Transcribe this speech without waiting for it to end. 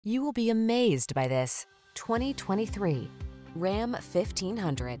You will be amazed by this 2023 Ram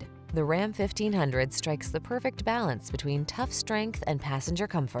 1500. The Ram 1500 strikes the perfect balance between tough strength and passenger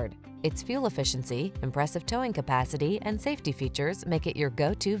comfort. Its fuel efficiency, impressive towing capacity, and safety features make it your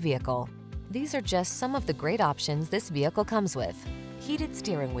go-to vehicle. These are just some of the great options this vehicle comes with: heated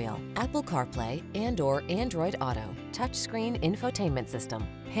steering wheel, Apple CarPlay and/or Android Auto, touchscreen infotainment system,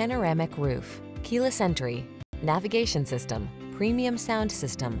 panoramic roof, keyless entry, navigation system, premium sound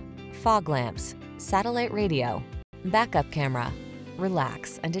system, fog lamps, satellite radio, backup camera.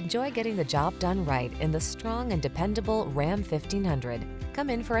 Relax and enjoy getting the job done right in the strong and dependable Ram 1500. Come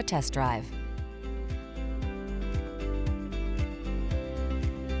in for a test drive.